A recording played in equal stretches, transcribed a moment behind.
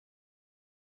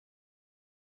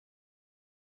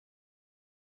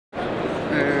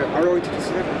Android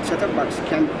setup box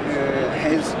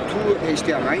has two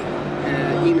HDMI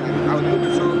in and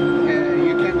output, so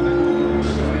you can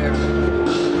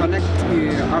connect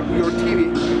your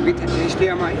TV with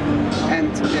HDMI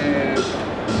and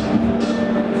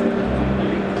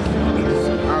it's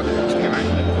out of HDMI.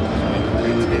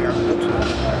 It's the output.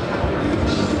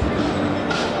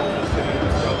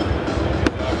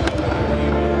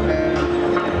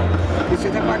 The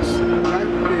setup box, when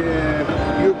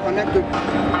you connect the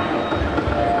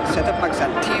setup box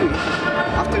and TV,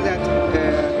 after that,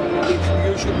 if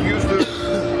you should use the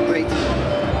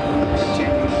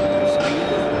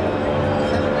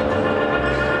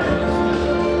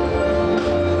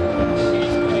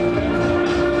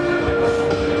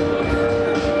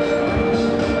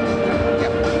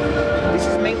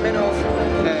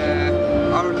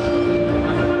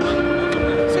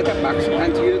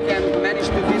and you can manage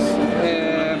to this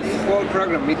whole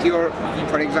program with your,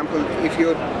 for example, if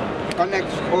you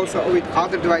connect also with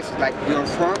other devices like your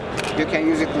phone, you can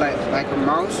use it like a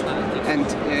mouse, and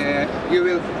you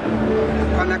will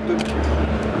connect to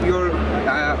your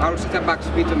our setup box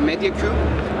with a media queue.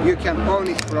 You can own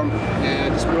it from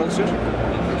this browser.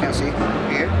 You can see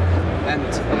here, and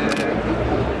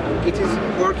it is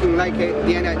working like a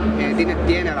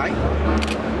DNLI.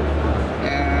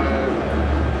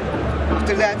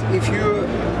 After that, if you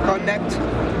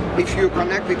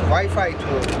connect with Wi-Fi to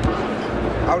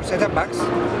our setup box,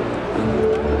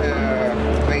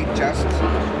 wait, just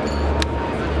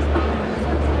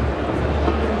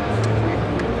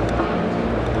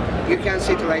you can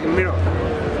see it like a mirror.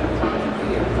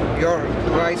 Your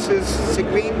device's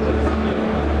screen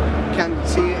can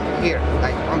see here,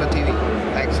 like on the TV.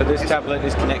 Like so this tablet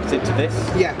is connected to this?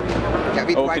 Yeah,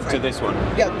 with Wi-Fi. To this one?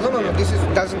 Yeah, no. This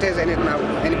doesn't have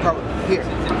any power here.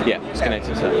 Yeah, it's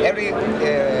connected to that.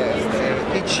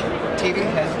 Each TV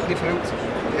has different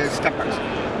setup box.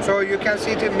 So you can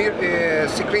see the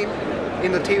screen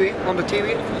in the TV on the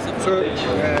TV. So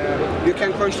you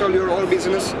can control your whole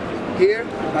business here,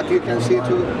 but you can see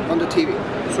it on the TV.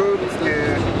 So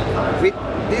with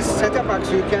this setup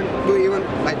box, you can do even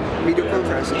like video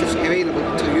conference. It is available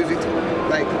to use it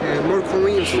like more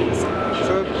convenient.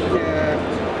 So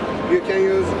you can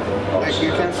use, like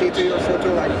you can see to your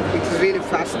photo, like it's really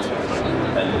fast.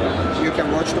 You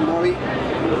can watch the movie,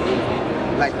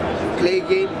 like play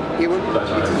game even.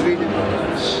 It is really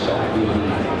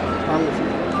powerful.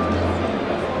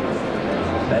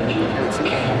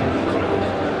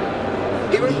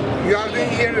 Even you are doing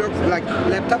here your like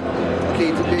laptop. Okay,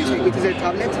 it is a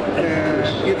tablet.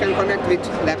 You can connect with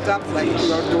laptop, like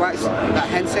your device, the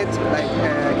handset. Like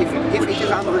if it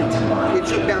is Android, it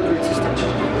should be Android system,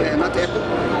 not Apple.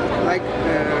 Like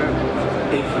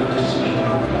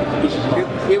you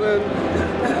even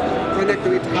connect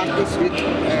with hard disk with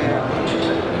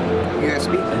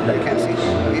USB. You can see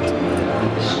it.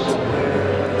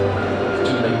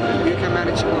 You can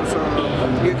manage also.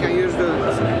 You can use the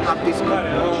hard disk